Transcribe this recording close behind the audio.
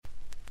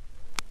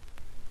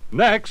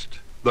Next,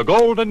 the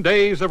golden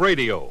days of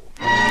radio.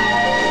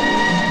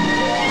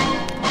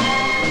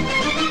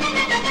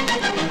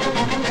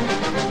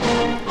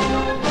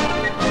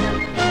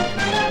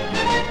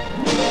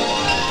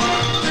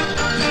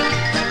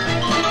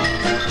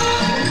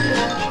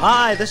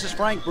 Hi, this is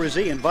Frank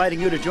Brzee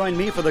inviting you to join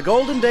me for the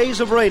golden days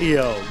of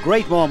radio.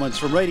 Great moments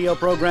from radio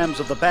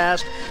programs of the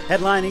past,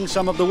 headlining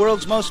some of the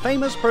world's most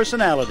famous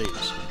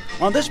personalities.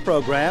 On this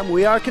program,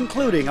 we are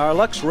concluding our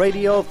Lux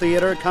Radio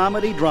Theater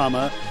comedy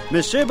drama,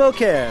 Monsieur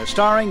Beaucaire,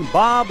 starring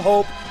Bob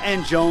Hope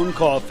and Joan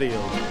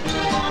Caulfield.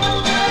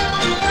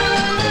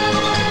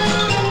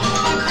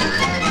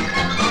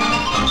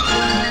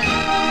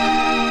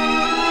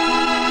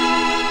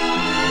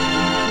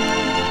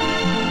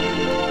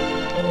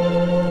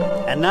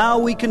 And now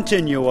we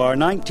continue our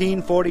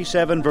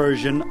 1947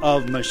 version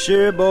of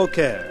Monsieur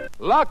Beaucaire.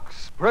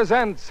 Lux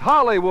presents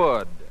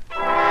Hollywood.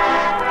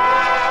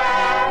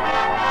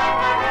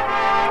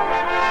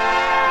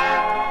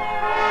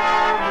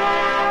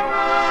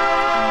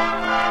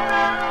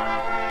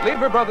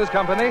 Lever Brothers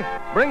Company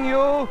bring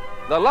you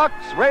the Lux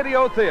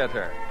Radio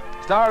Theater,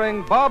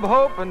 starring Bob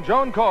Hope and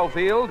Joan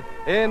Caulfield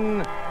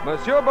in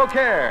Monsieur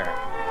Beaucaire.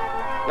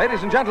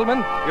 Ladies and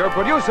gentlemen, your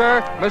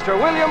producer,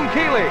 Mr. William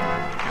Keighley.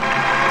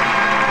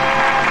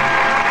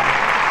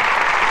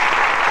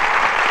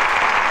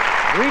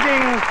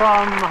 Greetings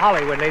from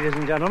Hollywood, ladies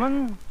and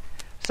gentlemen.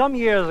 Some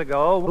years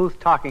ago, Booth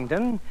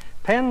Tarkington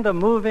penned a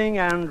moving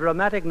and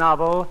dramatic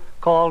novel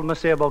called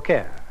Monsieur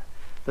Beaucaire,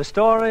 the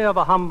story of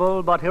a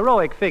humble but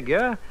heroic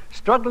figure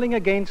struggling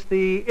against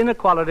the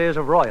inequalities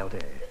of royalty.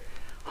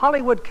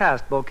 Hollywood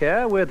cast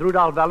Beaucaire with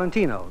Rudolph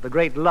Valentino, the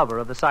great lover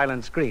of the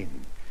silent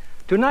screen.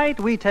 Tonight,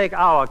 we take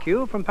our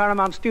cue from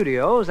Paramount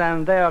Studios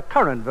and their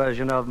current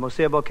version of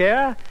Monsieur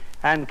Beaucaire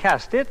and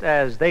cast it,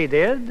 as they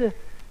did,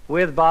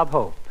 with Bob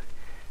Hope.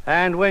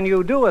 And when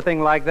you do a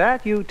thing like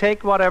that, you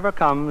take whatever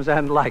comes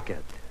and like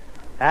it.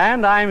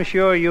 And I'm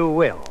sure you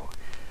will.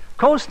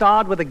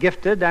 Co-starred with the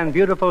gifted and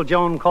beautiful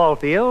Joan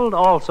Caulfield,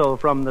 also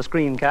from the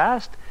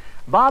screencast,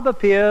 Bob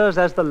appears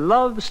as the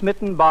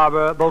love-smitten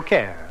barber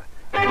Beaucaire.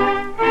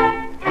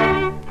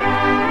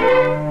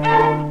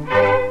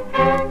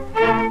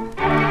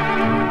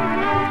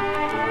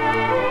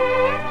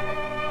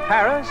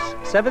 Paris,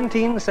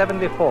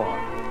 1774,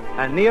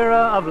 an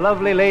era of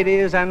lovely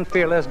ladies and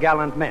fearless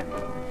gallant men.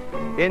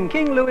 In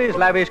King Louis's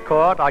lavish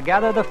court are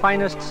gathered the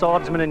finest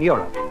swordsmen in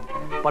Europe.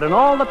 But in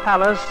all the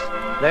palace,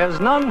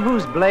 there's none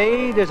whose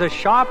blade is as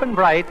sharp and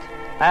bright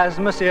as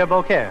Monsieur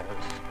Beaucaire's.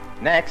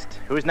 Next.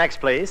 Who's next,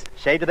 please?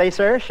 Shave today,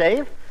 sir?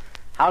 Shave?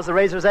 How's the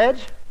razor's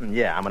edge?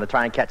 Yeah, I'm going to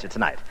try and catch it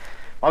tonight.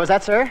 What was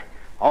that, sir?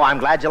 Oh, I'm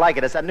glad you like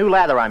it. It's that new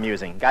lather I'm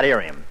using. Got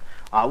irium.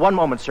 One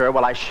moment, sir,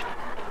 while I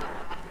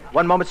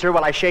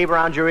shave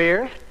around your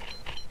ear.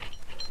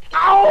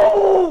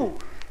 Ow!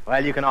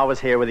 Well, you can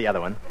always hear with the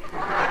other one.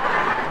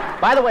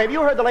 By the way, have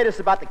you heard the latest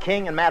about the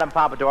King and Madame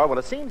Pompadour? Well,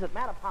 it seems that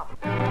Madame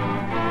Pompadour...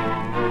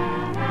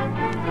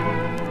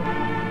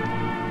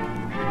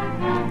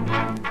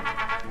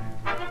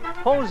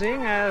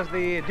 Posing as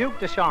the Duc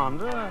de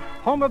Chandre,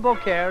 Homer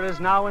Beaucaire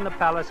is now in the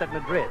palace at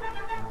Madrid,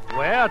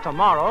 where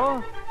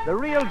tomorrow the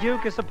real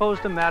Duke is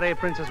supposed to marry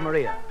Princess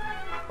Maria.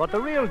 But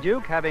the real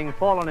Duke, having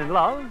fallen in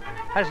love,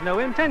 has no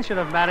intention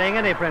of marrying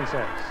any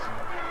princess.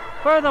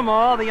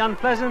 Furthermore, the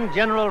unpleasant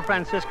General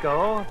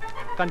Francisco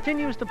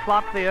continues to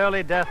plot the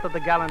early death of the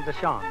gallant de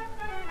Chandre.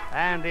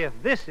 And if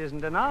this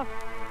isn't enough,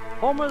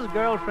 Homer's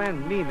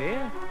girlfriend Mimi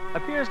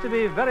appears to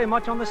be very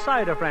much on the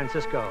side of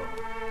Francisco.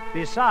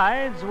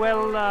 Besides,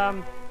 well,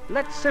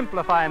 let's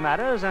simplify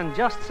matters and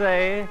just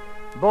say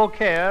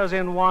Beaucaire's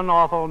in one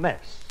awful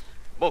mess.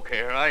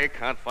 Beaucaire, I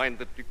can't find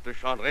the Duc de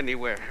Chandre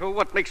anywhere.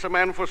 What makes a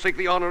man forsake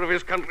the honor of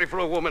his country for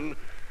a woman?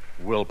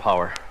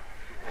 Willpower.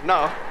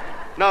 Now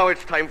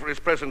it's time for his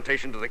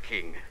presentation to the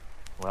king.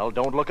 Well,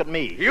 don't look at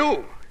me.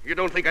 You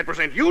don't think I'd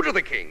present you to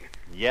the king?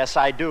 Yes,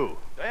 I do.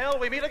 Well,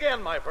 we meet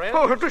again, my friend.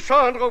 Oh, de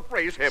Chandre, oh,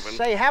 praise heaven.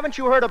 Say, haven't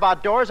you heard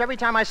about doors? Every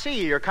time I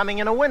see you, you're coming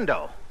in a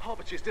window. Oh,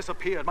 but she's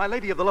disappeared. My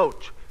lady of the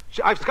Loach.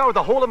 I've scoured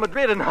the whole of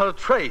Madrid and not a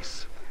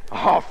trace.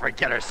 Oh,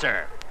 forget her,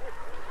 sir.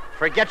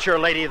 Forget your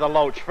lady of the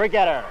Loach.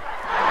 Forget her.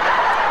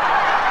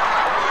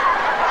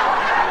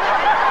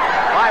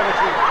 Why would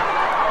she?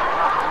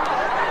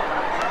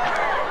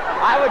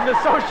 I wouldn't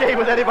associate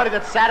with anybody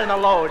that sat in a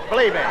Loach,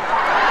 believe me.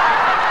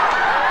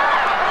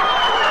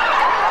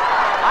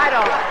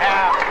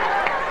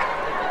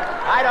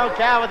 I don't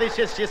care whether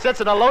she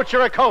sits in a Loach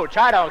or a coach.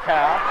 I don't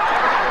care.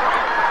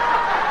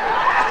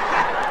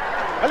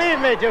 Believe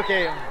me,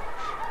 Dookie.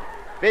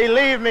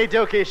 Believe me,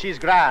 Dookie, she's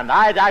grand.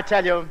 I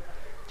tell you,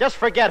 just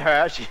forget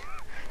her. She's...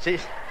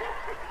 It's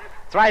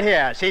right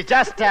here. She's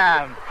just, Forget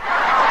her,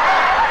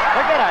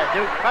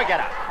 Duke. Forget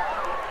her.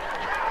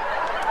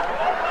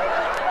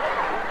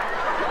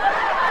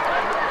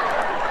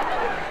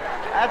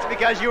 That's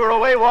because you were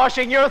away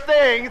washing your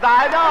things.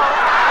 I know.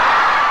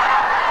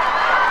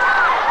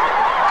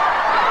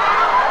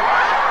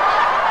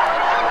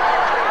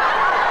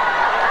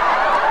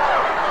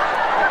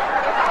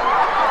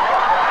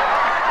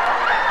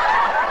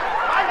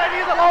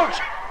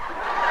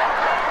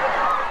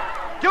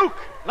 Duke,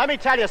 let me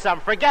tell you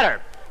something. Forget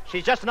her.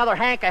 She's just another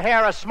hank of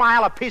hair, a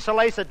smile, a piece of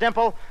lace, a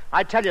dimple.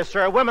 I tell you,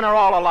 sir, women are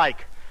all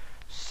alike.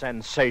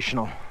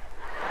 Sensational.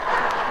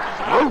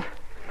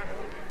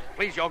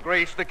 Please, Your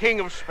Grace, the King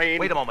of Spain.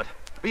 Wait a moment.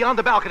 Beyond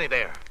the balcony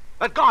there.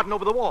 That garden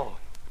over the wall.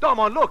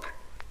 Darmon, look.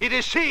 It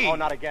is she. Oh,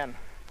 not again.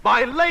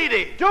 My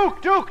lady.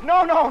 Duke,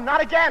 no,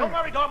 not again. Don't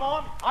worry,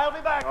 Darmon. I'll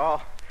be back.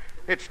 Oh,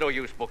 it's no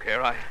use,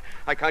 Beaucaire.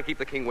 I can't keep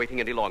the king waiting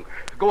any longer.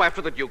 Go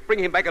after the Duke. Bring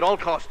him back at all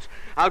costs.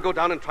 I'll go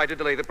down and try to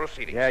delay the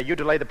proceedings. Yeah, you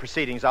delay the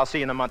proceedings. I'll see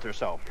you in a month or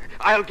so.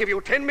 I'll give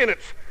you 10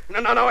 minutes.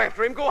 No,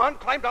 after him. Go on.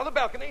 Climb down the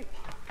balcony.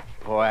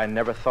 Boy, I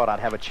never thought I'd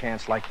have a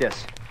chance like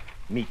this.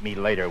 Meet me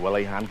later,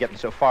 Willie. I'm getting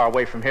so far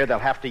away from here, they'll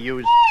have to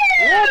use...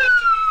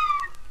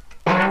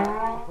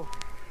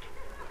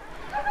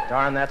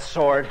 Darn that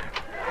sword.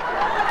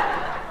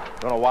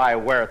 Don't know why I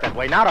wear it that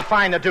way. Now to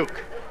find the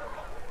Duke.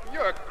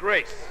 Your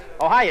Grace.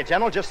 Oh, hiya,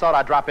 General. Just thought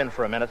I'd drop in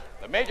for a minute.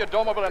 The Major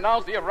Domo will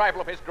announce the arrival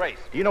of His Grace.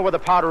 Do you know where the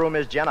powder room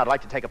is, Jen? I'd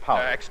like to take a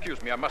powder.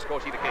 Excuse me, I must go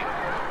see the king.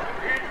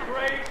 His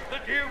Grace, the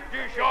Duke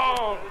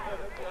Duchamp.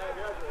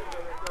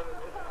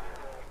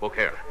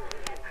 Beaucaire,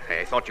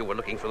 I thought you were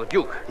looking for the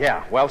Duke.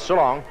 Yeah, well, so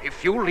long.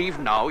 If you leave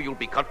now, you'll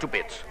be cut to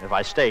bits. If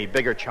I stay,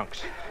 bigger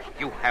chunks.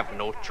 You have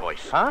no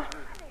choice. Huh?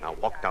 Now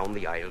walk down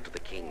the aisle to the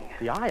king.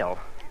 The aisle?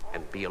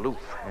 And be aloof.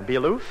 And be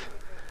aloof?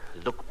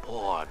 Look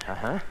bored.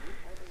 Uh-huh.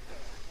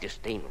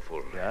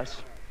 Disdainful.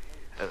 Yes?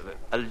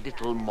 A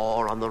little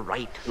more on the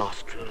right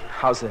nostril.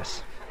 How's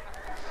this?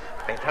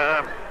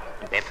 Better.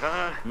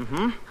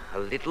 Mm-hmm. A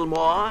little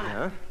more.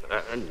 Yeah?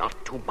 Not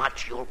too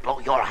much. You'll blow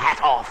your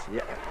hat off.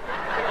 Yeah.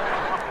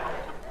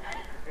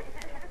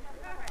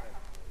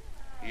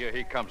 Here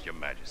he comes, Your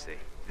Majesty.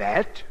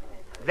 That?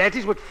 That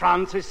is what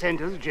France has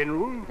sent us,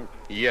 General?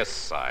 Yes,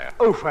 sire.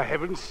 Oh, for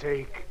heaven's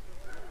sake.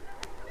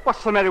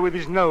 What's the matter with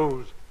his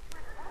nose?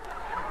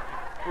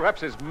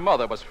 Perhaps his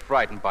mother was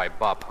frightened by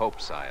Bob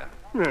Hope, sire.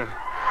 Yeah.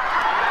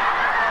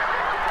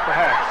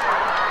 Perhaps.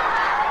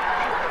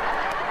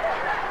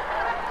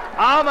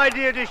 Ah, my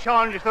dear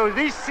Deschamps, so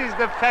this is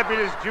the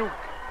fabulous Duke.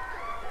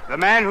 The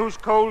man whose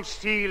cold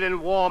steel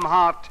and warm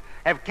heart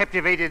have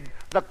captivated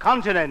the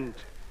continent.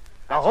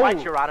 That's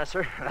right, Your Honor,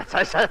 sir. That's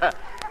I said.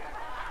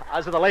 I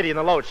was with the lady in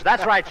the loach.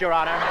 That's right, Your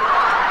Honor.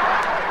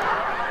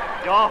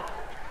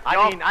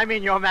 I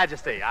mean, Your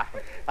Majesty.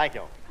 Thank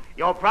you.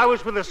 Your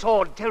prowess with the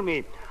sword. Tell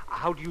me,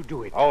 how do you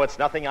do it? Oh, it's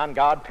nothing on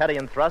guard, petty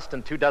and thrust,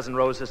 and 24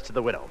 roses to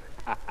the widow.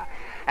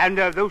 And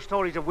those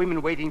stories of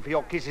women waiting for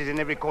your kisses in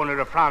every corner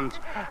of France,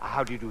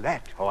 how do you do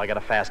that? Oh, I got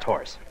a fast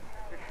horse.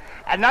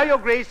 And now, Your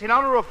Grace, in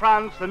honor of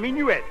France, the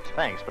minuet.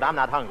 Thanks, but I'm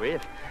not hungry.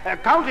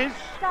 Countess.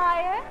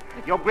 Sire?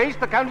 Your Grace,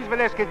 the Countess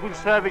Velasquez will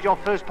serve as your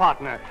first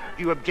partner.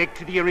 Do you object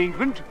to the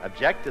arrangement?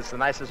 Object? It's the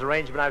nicest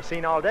arrangement I've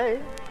seen all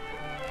day.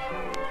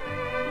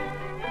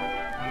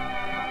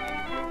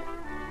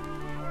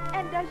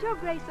 And does Your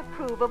Grace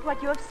approve of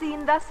what you have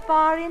seen thus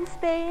far in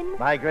Spain?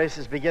 My Grace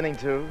is beginning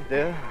to,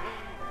 dear.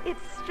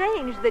 It's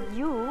strange that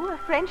you, a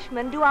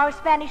Frenchman, do our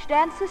Spanish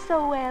dances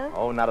so well.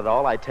 Oh, not at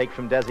all. I take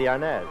from Desi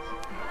Arnaz.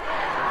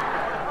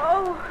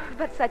 Oh,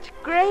 but such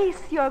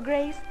grace, Your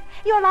Grace.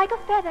 You're like a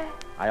feather.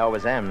 I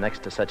always am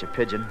next to such a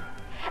pigeon.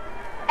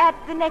 At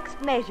the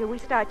next measure, we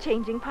start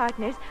changing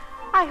partners.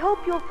 I hope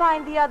you'll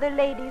find the other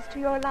ladies to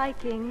your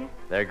liking.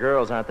 They're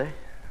girls, aren't they?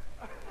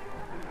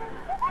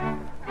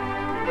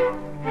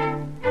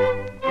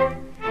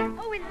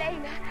 Oh,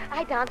 Elena,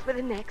 I dance with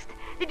the next.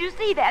 Did you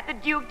see that? The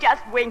Duke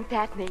just winked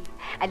at me.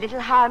 A little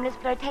harmless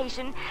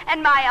flirtation,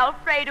 and my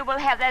Alfredo will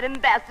have that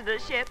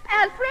ambassadorship.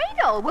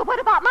 Alfredo? Well, what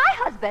about my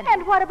husband?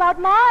 And what about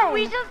mine?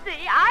 We shall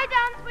see. I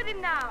dance with him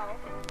now.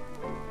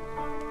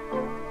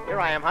 Here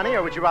I am, honey,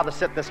 or would you rather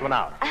sit this one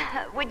out?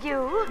 Would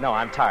you? No,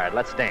 I'm tired.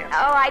 Let's dance.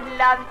 Oh, I'd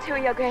love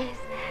to, Your Grace,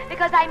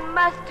 because I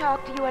must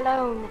talk to you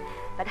alone.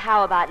 But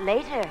how about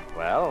later?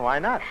 Well, why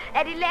not?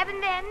 At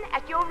 11, then,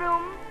 at your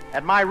room?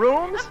 At my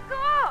rooms? Of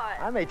course.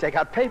 I may take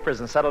out papers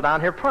and settle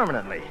down here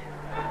permanently.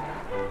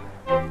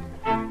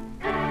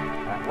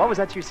 What was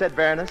that you said,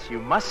 Baroness? You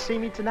must see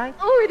me tonight?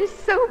 Oh, it is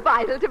so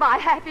vital to my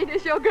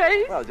happiness, Your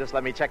Grace. Well, just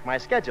let me check my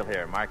schedule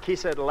here.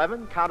 Marquisa at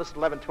 11, Countess at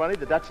 11:20,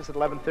 the Duchess at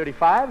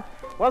 11:35.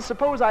 Well,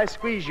 suppose I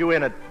squeeze you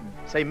in at,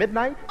 say,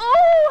 midnight?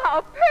 Oh,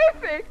 how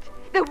perfect.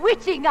 The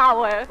witching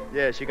hour.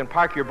 Yes, you can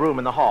park your broom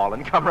in the hall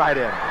and come right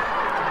in.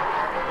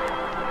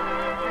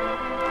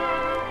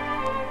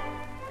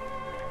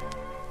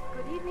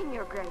 Good evening,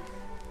 Your Grace.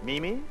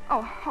 Mimi?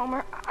 Oh,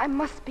 Homer, I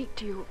must speak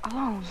to you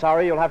alone.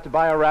 Sorry, you'll have to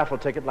buy a raffle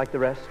ticket like the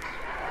rest.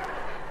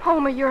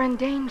 Homer, you're in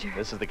danger.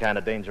 This is the kind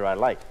of danger I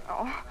like.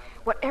 Oh,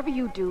 whatever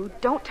you do,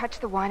 don't touch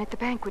the wine at the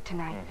banquet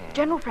tonight. Mm-hmm.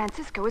 General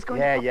Francisco is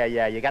going Yeah.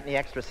 to... You got any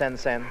extra sen?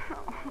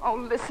 Oh,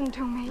 listen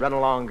to me. Run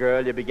along,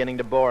 girl. You're beginning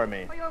to bore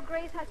me. Oh, Your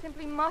Grace, I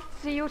simply must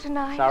see you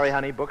tonight. Sorry,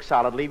 honey. Book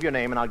solid. Leave your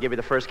name, and I'll give you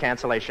the first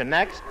cancellation.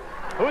 Next?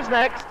 Who's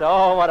next?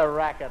 Oh, what a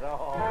racket.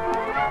 Oh.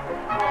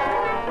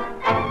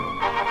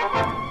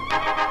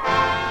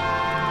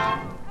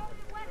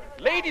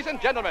 Ladies and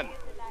gentlemen,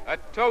 a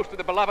toast to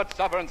the beloved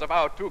sovereigns of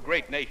our two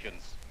great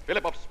nations,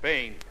 Philip of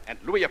Spain and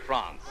Louis of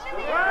France.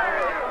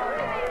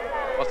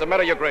 What's the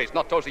matter, Your Grace?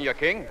 Not toasting your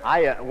king?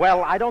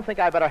 Well, I don't think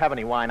I better have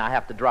any wine. I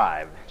have to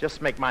drive.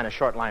 Just make mine a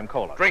short lime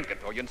cola. Drink it,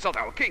 or you insult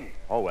our king.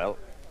 Oh, well.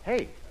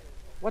 Hey,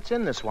 what's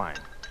in this wine?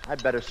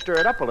 I'd better stir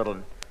it up a little.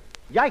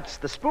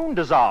 Yikes, the spoon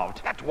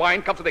dissolved. That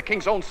wine comes to the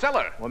king's own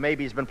cellar. Well,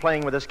 maybe he's been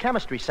playing with his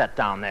chemistry set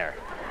down there.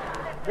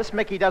 This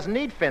Mickey doesn't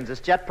need fins. It's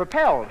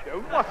jet-propelled.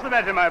 What's the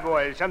matter, my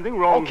boy? Something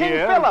wrong King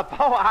here? Philip.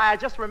 Oh, I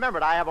just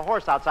remembered. I have a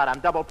horse outside. I'm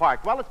double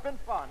parked. Well, it's been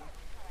fun.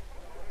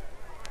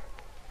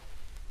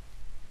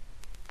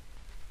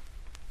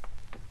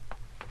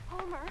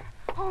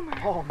 Homer.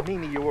 Oh,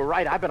 Mimi, you were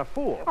right. I've been a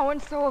fool. Oh,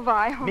 and so have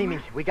I, Homer. Mimi,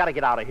 we got to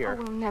get out of here.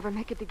 Oh, we'll never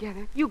make it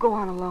together. You go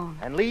on alone.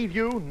 And leave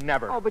you?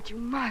 Never. Oh, but you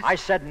must. I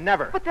said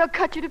never. But they'll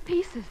cut you to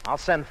pieces. I'll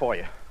send for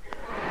you.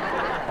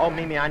 Oh,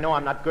 Mimi, I know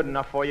I'm not good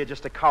enough for you,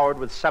 just a coward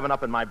with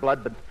 7-Up in my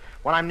blood, but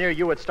when I'm near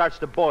you, it starts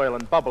to boil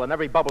and bubble, and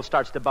every bubble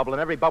starts to bubble,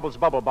 and every bubble's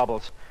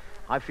bubbles.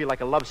 I feel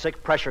like a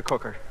lovesick pressure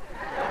cooker.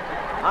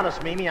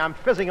 Honest, Mimi, I'm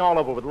fizzing all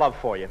over with love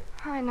for you.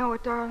 I know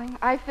it, darling.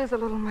 I fizz a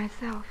little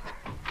myself.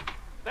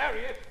 There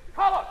he is.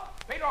 Carlos!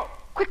 Pedro!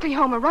 Quickly,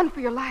 Homer, run for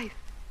your life.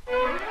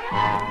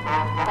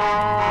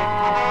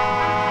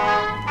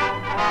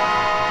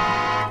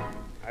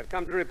 I've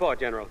come to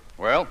report, General.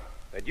 Well?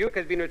 The Duke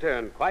has been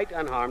returned quite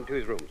unharmed to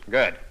his rooms.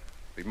 Good.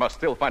 We must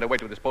still find a way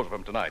to dispose of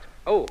him tonight.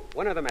 Oh,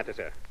 one other matter,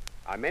 sir.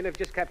 Our men have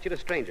just captured a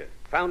stranger,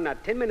 found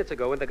not 10 minutes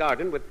ago in the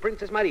garden with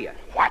Princess Maria.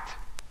 What?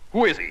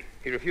 Who is he?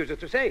 He refuses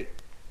to say.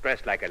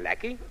 Dressed like a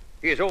lackey,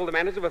 he has all the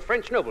manners of a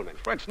French nobleman.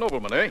 French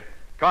nobleman, eh?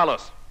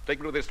 Carlos, take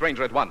me to this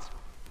stranger at once.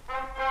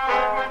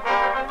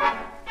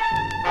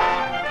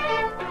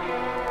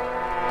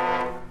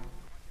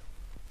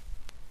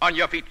 On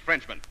your feet,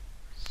 Frenchman.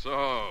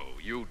 So,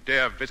 you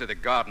dare visit the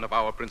garden of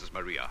our Princess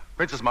Maria?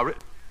 Princess Maria?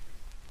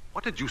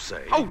 What did you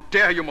say? How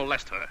dare you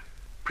molest her?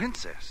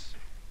 Princess?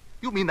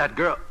 You mean that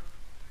girl?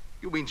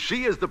 You mean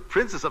she is the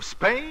Princess of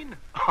Spain?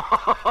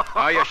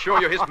 I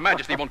assure you His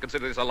Majesty won't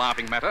consider this a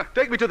laughing matter.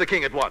 Take me to the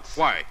king at once.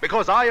 Why?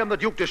 Because I am the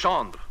Duke de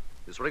Chandre.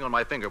 This ring on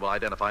my finger will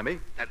identify me.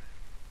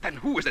 Then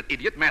who is that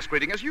idiot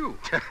masquerading as you?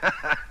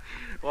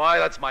 Why,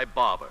 that's my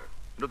barber.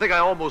 To think I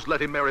almost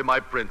let him marry my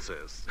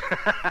princess.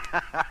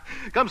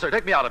 Come, sir,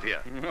 take me out of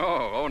here.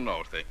 No.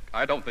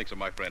 I don't think so,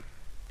 my friend.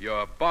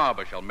 Your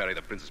barber shall marry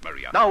the Princess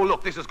Maria. Now,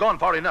 look, this has gone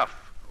far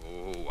enough.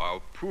 Oh, our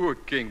poor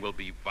king will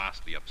be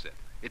vastly upset.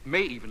 It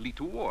may even lead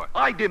to war.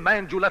 I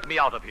demand you let me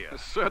out of here.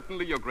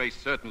 Certainly, Your Grace,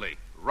 certainly.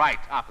 Right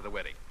after the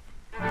wedding.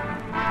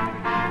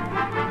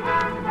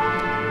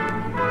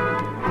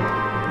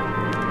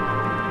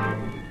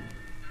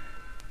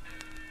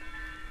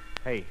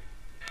 Hey,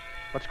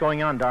 what's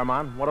going on,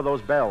 Darmon? What are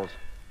those bells?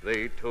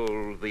 They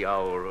toll the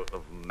hour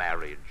of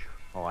marriage.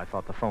 Oh, I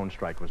thought the phone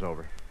strike was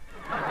over.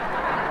 I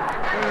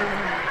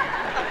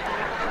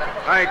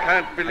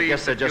can't believe. I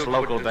guess they're just Duke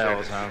local would desert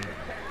bells, us. huh?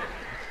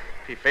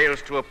 If he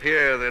fails to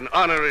appear, then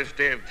honor is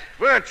dead,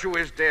 virtue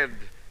is dead,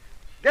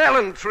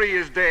 gallantry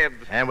is dead.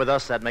 And with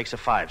us, that makes a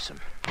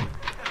fivesome.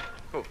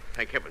 Oh,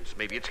 thank heavens.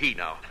 Maybe it's he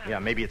now. Yeah,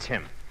 maybe it's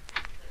him.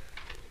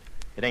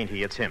 It ain't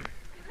he, it's him.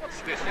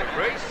 What's this, Your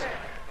Grace?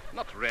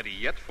 Not ready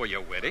yet for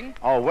your wedding?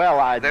 Oh,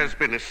 well, There's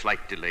been a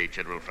slight delay,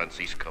 General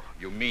Francisco.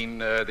 You mean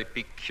the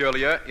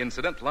peculiar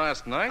incident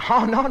last night?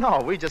 Oh, no.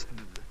 We just...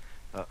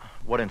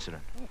 what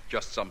incident?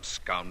 Just some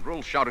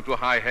scoundrel shouting to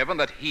high heaven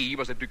that he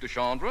was the Duc de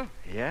Chandre.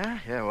 Yeah,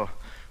 well,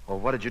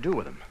 what did you do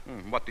with him?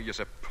 What do you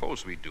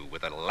suppose we do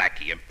with a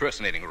lackey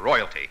impersonating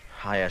royalty?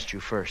 I asked you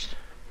first.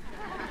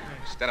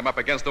 Stand him up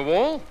against the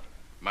wall.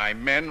 My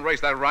men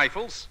raise their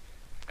rifles,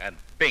 and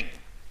bing.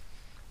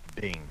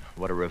 Bing.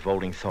 What a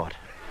revolting thought.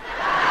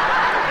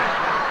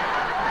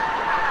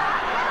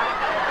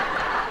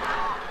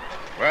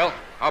 Well,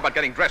 how about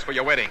getting dressed for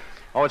your wedding?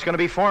 Oh, it's going to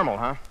be formal,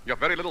 huh? You have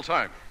very little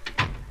time.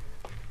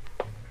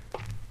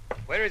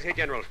 Where is he,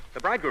 General? The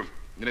bridegroom?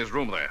 In his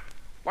room there.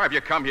 Why have you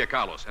come here,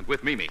 Carlos, and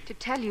with Mimi? To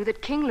tell you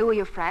that King Louis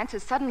of France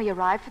has suddenly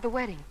arrived for the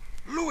wedding.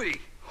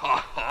 Louis?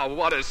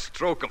 What a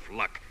stroke of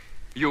luck.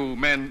 You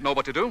men know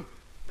what to do?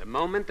 The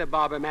moment the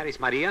barber marries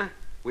Maria,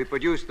 we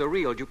produce the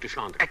real Duc de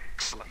Chandre.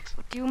 Excellent.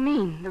 What do you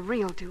mean, the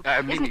real Duke?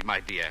 Mimi, my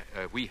dear,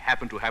 we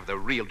happen to have the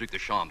real Duc de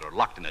Chandre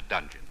locked in a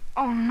dungeon.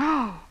 Oh,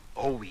 no.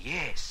 Oh,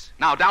 yes.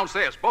 Now,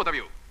 downstairs, both of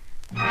you.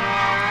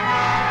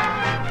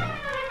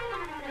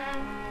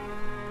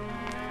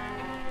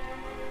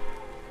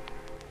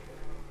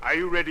 Are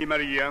you ready,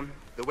 Maria?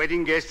 The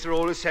wedding guests are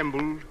all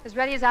assembled. As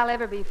ready as I'll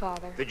ever be,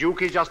 Father. The Duke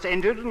has just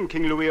entered, and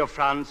King Louis of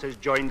France has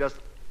joined us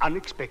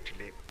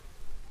unexpectedly.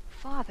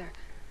 Father,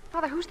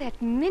 who's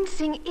that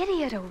mincing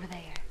idiot over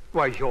there?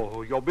 Why,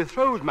 you're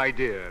betrothed, my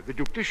dear, the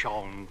Duc de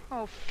Chandre.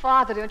 Oh,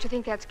 Father, don't you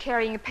think that's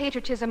carrying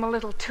patriotism a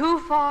little too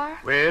far?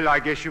 Well,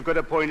 I guess you've got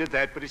a point at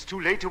that, but it's too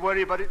late to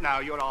worry about it now.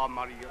 You're our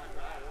Maria.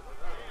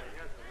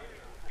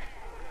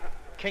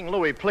 King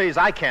Louis, please,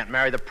 I can't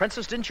marry the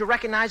princess. Didn't you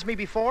recognize me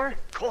before?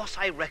 Of course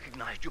I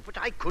recognized you, but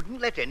I couldn't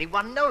let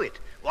anyone know it.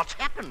 What's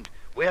happened?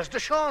 Where's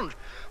Deschamps?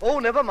 Oh,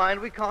 never mind.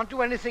 We can't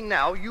do anything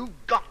now. You've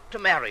got to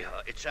marry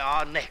her. It's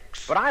our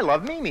next. But I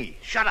love Mimi.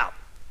 Shut up.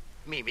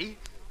 Mimi?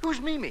 Who's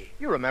Mimi?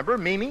 You remember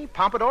Mimi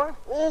Pompadour?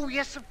 Oh,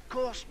 yes, of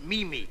course,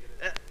 Mimi.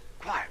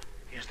 quiet.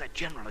 Here's that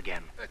general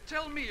again.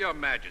 Tell me, Your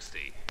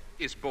Majesty,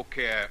 is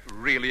Beaucaire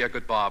really a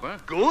good barber?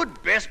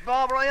 Good. Best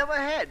barber I ever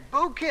had.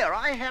 Beaucaire,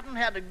 I haven't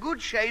had a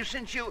good shave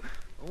since you...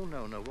 Oh,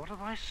 no. What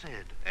have I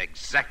said?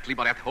 Exactly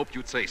what I'd hoped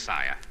you'd say,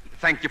 sire.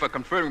 Thank you for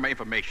confirming my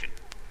information.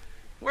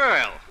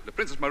 Well, the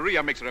Princess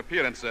Maria makes her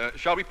appearance.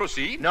 Shall we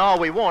proceed? No,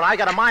 we won't. I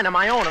got a mind of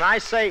my own, and I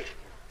say...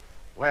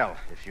 Well,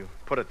 if you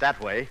put it that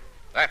way...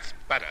 That's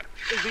better.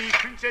 The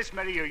Princess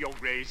Maria, Your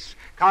Grace.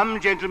 Come,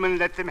 gentlemen,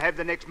 let them have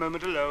the next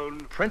moment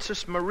alone.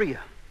 Princess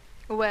Maria.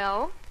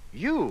 Well?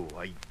 You're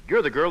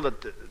the girl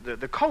that...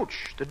 The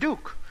coach, the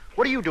Duke.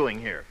 What are you doing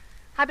here?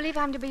 I believe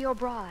I'm to be your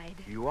bride.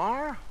 You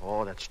are?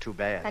 Oh, that's too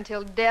bad.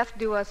 Until death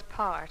do us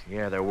part.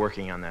 Yeah, they're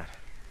working on that.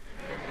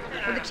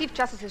 Well, the Chief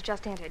Justice has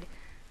just entered.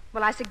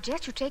 Well, I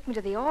suggest you take me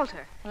to the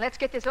altar, and let's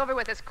get this over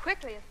with as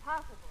quickly as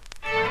possible.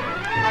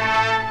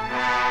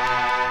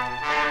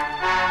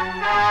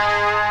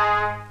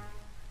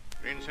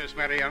 Princess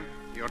Maria,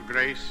 Your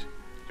Grace,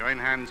 join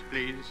hands,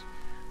 please.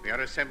 We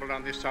are assembled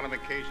on this solemn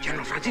occasion.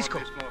 General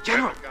Francisco!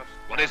 General!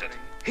 What is it?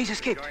 He's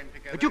escaped.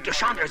 The Duke de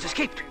Chandler has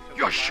escaped.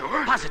 You're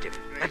sure? Positive.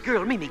 That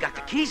girl, Mimi, got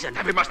the keys and...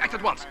 Then we must act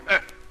at once.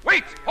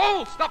 Wait!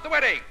 Hold! Stop the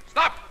wedding!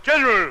 Stop!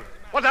 General,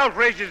 what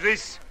outrage is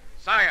this?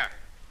 Sire,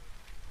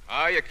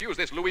 I accuse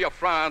this Louis of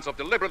France of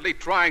deliberately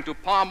trying to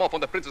palm off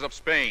on the Princess of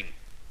Spain.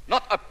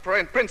 Not a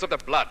prince of the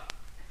blood.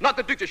 Not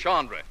the Duc de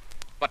Chandre.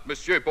 But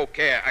Monsieur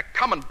Beaucaire, a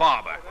common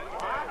barber.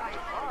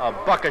 A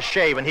buck a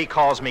shave, and he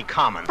calls me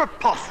common.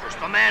 Preposterous.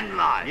 The man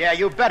lies. Yeah,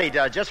 you bet he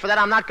does. Just for that,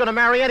 I'm not going to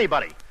marry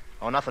anybody.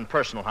 Oh, nothing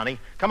personal, honey.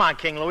 Come on,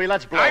 King Louis,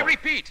 let's blow. I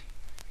repeat,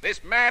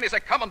 this man is a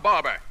common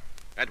barber.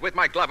 And with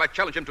my glove, I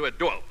challenge him to a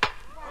duel.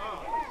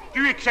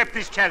 Do you accept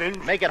this challenge?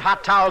 Make it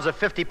hot towels of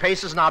 50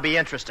 paces, and I'll be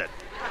interested.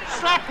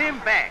 Slap him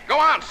back. Go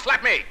on,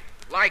 slap me.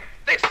 Like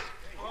this.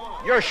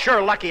 You're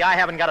sure lucky I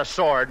haven't got a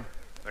sword.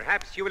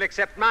 Perhaps you will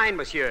accept mine,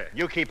 monsieur.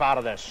 You keep out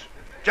of this.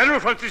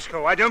 General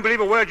Francisco, I don't believe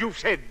a word you've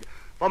said.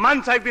 For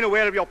months I've been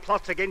aware of your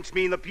plots against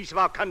me and the peace of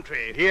our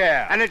country.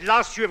 Yeah. And at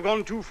last you have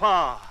gone too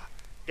far.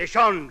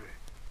 Deschamps,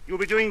 you'll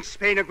be doing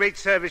Spain a great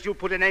service. You'll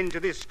put an end to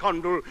this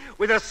scoundrel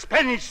with a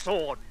Spanish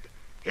sword.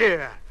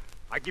 Here,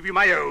 I give you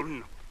my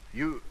own.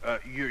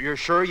 You're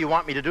sure you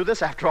want me to do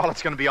this? After all,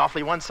 it's going to be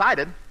awfully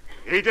one-sided.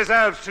 He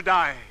deserves to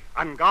die.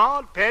 On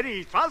guard,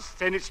 Perry,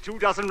 thrust, and it's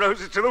 24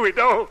 roses to the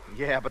window.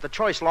 Yeah, but the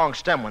choice long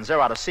stem ones,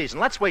 they're out of season.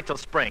 Let's wait till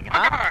spring,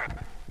 huh?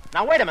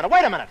 Now, wait a minute.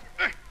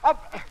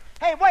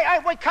 Hey,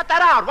 wait, cut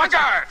that out. What's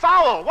a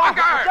foul? What?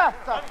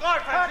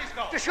 Guard,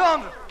 Francisco.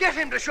 Deschamps, get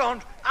him,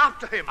 Deschamps.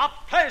 After him. A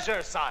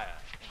pleasure, sire.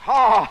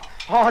 Oh,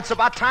 it's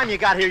about time you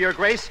got here, Your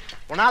Grace.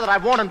 Well, now that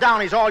I've worn him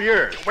down, he's all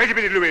yours. Wait a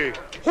minute, Louis.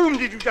 Whom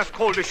did you just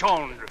call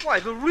Deschamps? Why,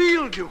 the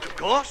real Duke, of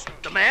course.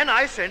 The man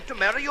I sent to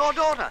marry your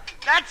daughter.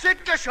 That's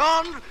it,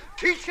 Deschamps.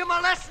 Teach him a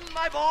lesson,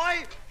 my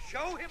boy.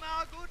 Show him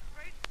our good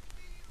grace.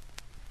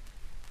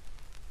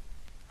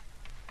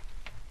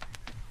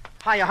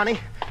 Hiya, honey.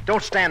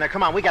 Don't stand there.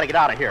 Come on, we got to get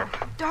out of here.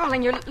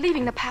 Darling, you're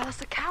leaving the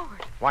palace a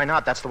coward. Why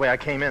not? That's the way I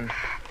came in.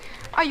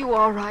 Are you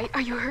all right?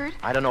 Are you hurt?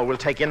 I don't know. We'll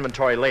take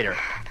inventory later.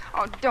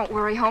 Oh, don't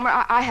worry, Homer.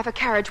 I have a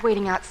carriage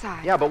waiting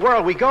outside. Yeah, but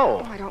where'll we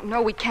go? Oh, I don't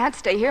know. We can't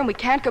stay here, and we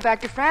can't go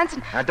back to France.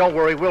 And... Now, don't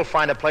worry. We'll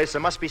find a place.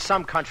 There must be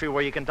some country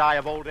where you can die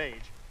of old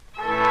age.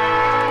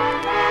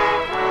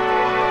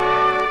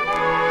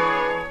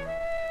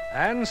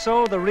 And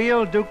so the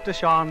real Duc de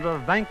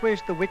Chandre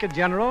vanquished the wicked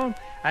general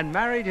and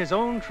married his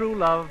own true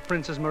love,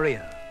 Princess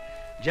Maria.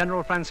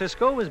 General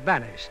Francisco was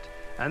banished,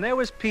 and there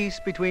was peace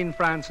between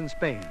France and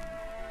Spain.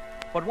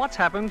 But what's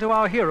happened to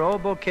our hero,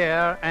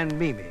 Beaucaire and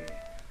Mimi?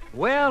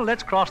 Well,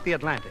 let's cross the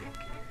Atlantic.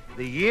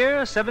 The year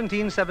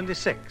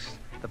 1776,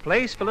 the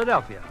place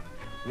Philadelphia,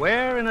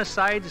 where in a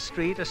side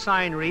street a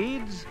sign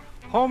reads,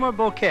 Homer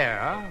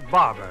Beaucaire,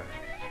 barber,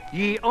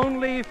 ye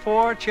only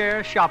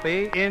 4-chair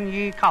shoppy in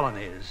ye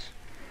colonies.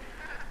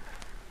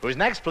 Who's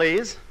next,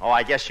 please? Oh,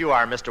 I guess you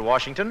are, Mr.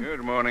 Washington.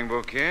 Good morning,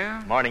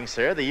 Beaucaire. Morning,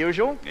 sir. The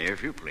usual?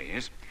 If you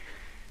please.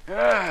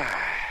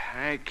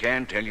 I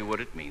can't tell you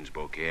what it means,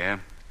 Beaucaire.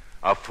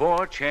 A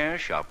 4-chair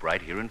shop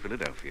right here in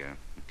Philadelphia.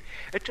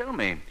 Tell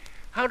me,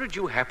 how did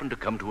you happen to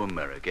come to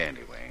America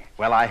anyway?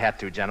 Well, I had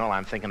to, General.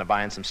 I'm thinking of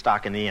buying some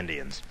stock in the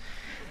Indians.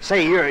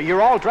 Say,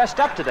 you're all dressed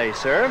up today,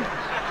 sir.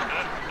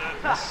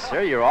 Yes,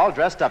 sir, you're all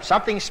dressed up.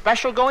 Something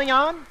special going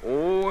on?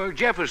 Oh,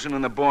 Jefferson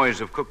and the boys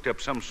have cooked up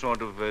some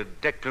sort of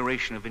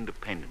Declaration of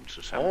Independence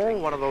or something. Oh,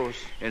 one of those.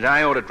 And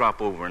I ought to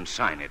drop over and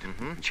sign it.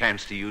 A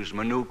chance to use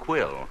my new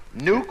quill.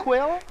 New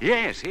quill?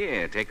 Yes,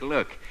 here, take a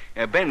look.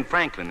 Ben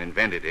Franklin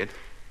invented it.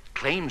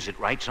 Claims it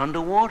writes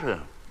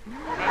underwater.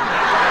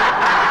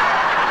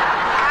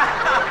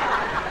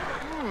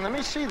 Let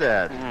me see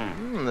that.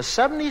 The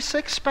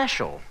 76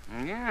 special.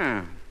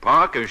 Yeah,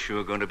 Parker's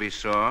sure going to be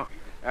sore.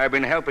 I've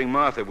been helping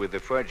Martha with the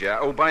fudge.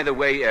 Oh, by the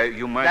way,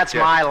 you might... That's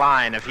my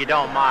line, if you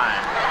don't mind.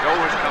 It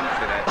always comes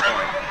to that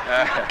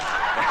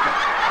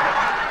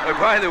point.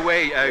 By the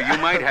way, you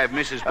might have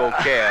Mrs.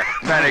 Beaucaire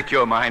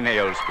manicure my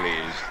nails,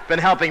 please. Been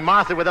helping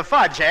Martha with the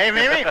fudge, eh,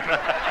 Mimi?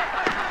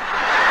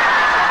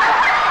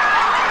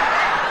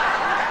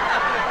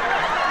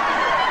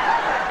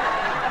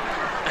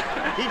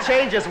 He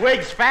changes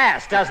wigs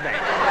fast, doesn't he?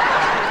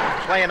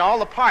 Playing all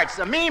the parts.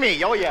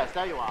 Mimi, oh yes,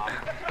 there you are.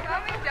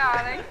 Coming,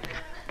 darling.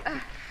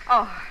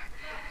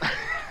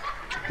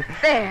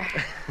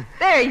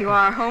 There you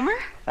are, Homer.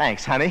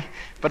 Thanks, honey.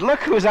 But look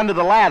who's under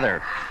the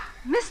lather.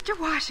 Mr.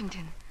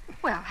 Washington.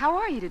 Well, how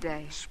are you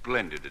today?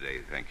 Splendid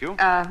today, thank you.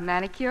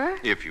 Manicure?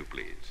 If you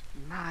please.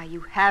 My, you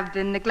have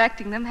been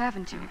neglecting them,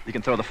 haven't you? You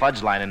can throw the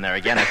fudge line in there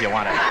again if you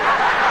want it.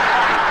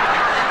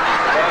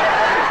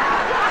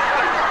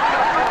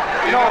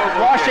 You know,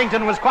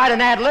 Washington was quite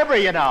an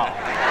ad-libber, you know.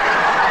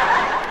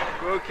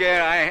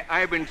 Okay,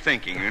 I've been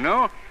thinking, you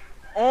know.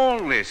 All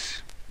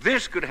this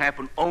could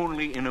happen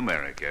only in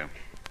America.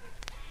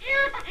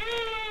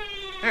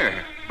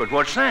 Here, but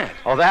what's that?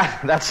 Oh,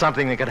 that's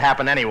something that could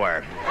happen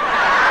anywhere.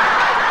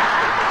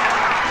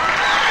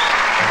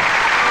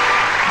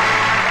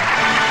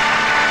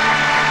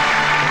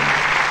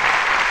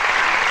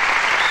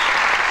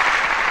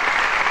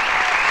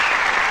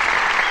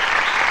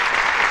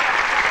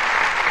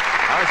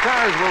 Our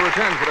stars will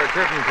return for their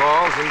curtain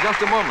calls in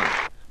just a moment.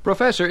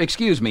 Professor,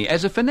 excuse me,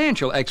 as a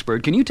financial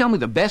expert, can you tell me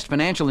the best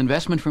financial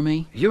investment for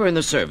me? You're in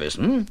the service,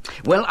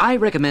 Well, I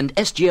recommend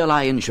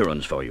SGLI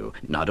Insurance for you.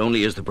 Not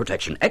only is the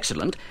protection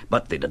excellent,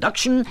 but the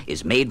deduction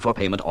is made for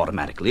payment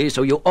automatically,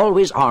 so you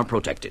always are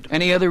protected.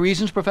 Any other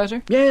reasons,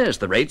 Professor? Yes,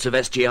 the rates of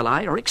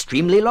SGLI are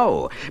extremely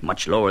low,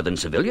 much lower than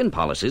civilian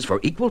policies for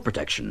equal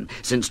protection.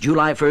 Since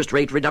July 1st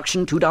rate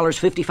reduction,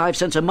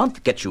 $2.55 a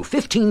month gets you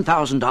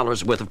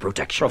 $15,000 worth of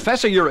protection.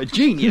 Professor, you're a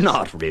genius.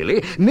 Not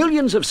really.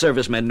 Millions of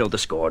servicemen know the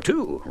score,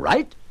 too.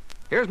 Right?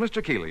 Here's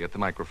Mr. Keeley at the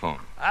microphone.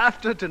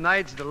 After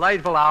tonight's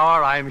delightful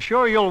hour, I'm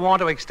sure you'll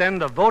want to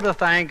extend a vote of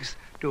thanks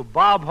to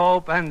Bob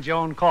Hope and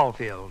Joan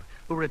Caulfield,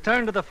 who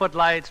returned to the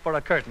footlights for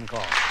a curtain call.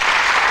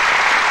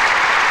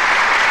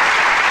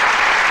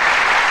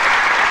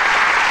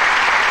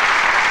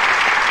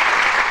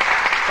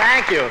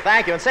 Thank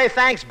you. And say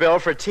thanks, Bill,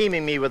 for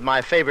teaming me with my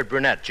favorite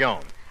brunette,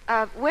 Joan.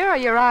 Where are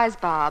your eyes,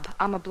 Bob?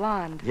 I'm a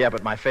blonde. Yeah,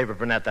 but my favorite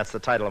brunette, that's the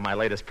title of my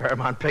latest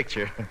Paramount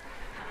picture.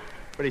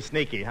 Pretty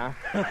sneaky, huh?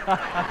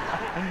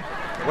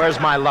 Where's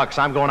my Lux?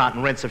 I'm going out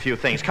and rinse a few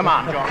things. Come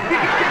on, Joan.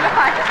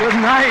 Good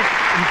night,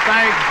 and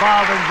thanks,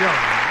 Bob and Joan.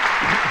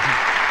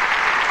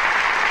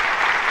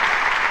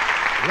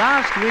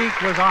 Last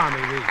week was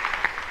Army Week,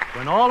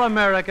 when all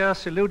America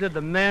saluted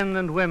the men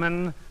and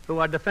women who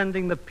are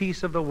defending the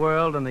peace of the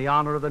world and the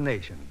honor of the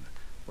nation.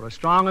 For a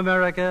strong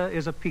America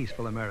is a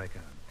peaceful America.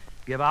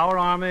 Give our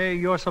Army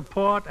your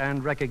support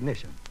and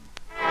recognition.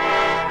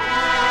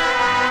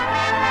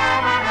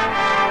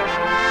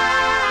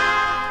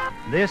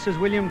 This is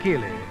William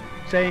Keeley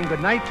saying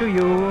goodnight to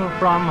you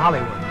from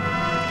Hollywood.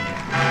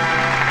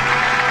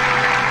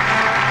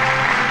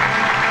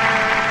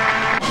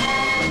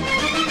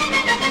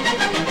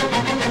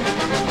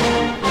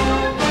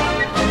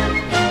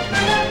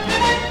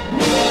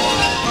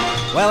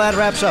 Well, that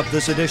wraps up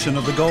this edition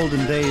of the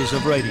Golden Days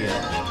of Radio.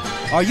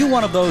 Are you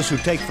one of those who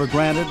take for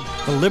granted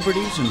the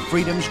liberties and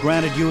freedoms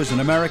granted you as an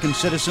American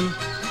citizen?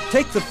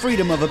 Take the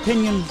freedom of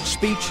opinion,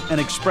 speech, and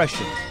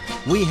expression.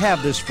 We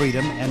have this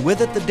freedom, and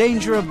with it the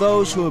danger of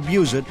those who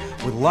abuse it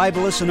with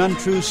libelous and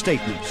untrue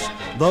statements,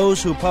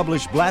 those who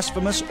publish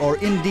blasphemous or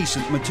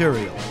indecent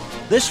material.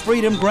 This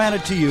freedom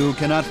granted to you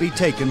cannot be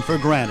taken for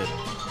granted.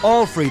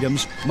 All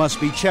freedoms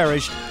must be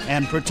cherished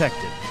and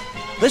protected.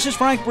 This is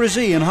Frank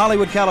Brzee in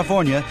Hollywood,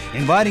 California,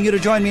 inviting you to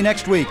join me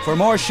next week for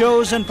more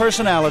shows and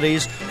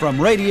personalities from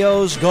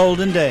radio's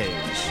golden days.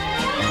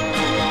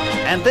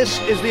 And this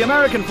is the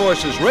American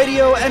Forces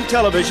Radio and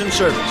Television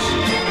Service.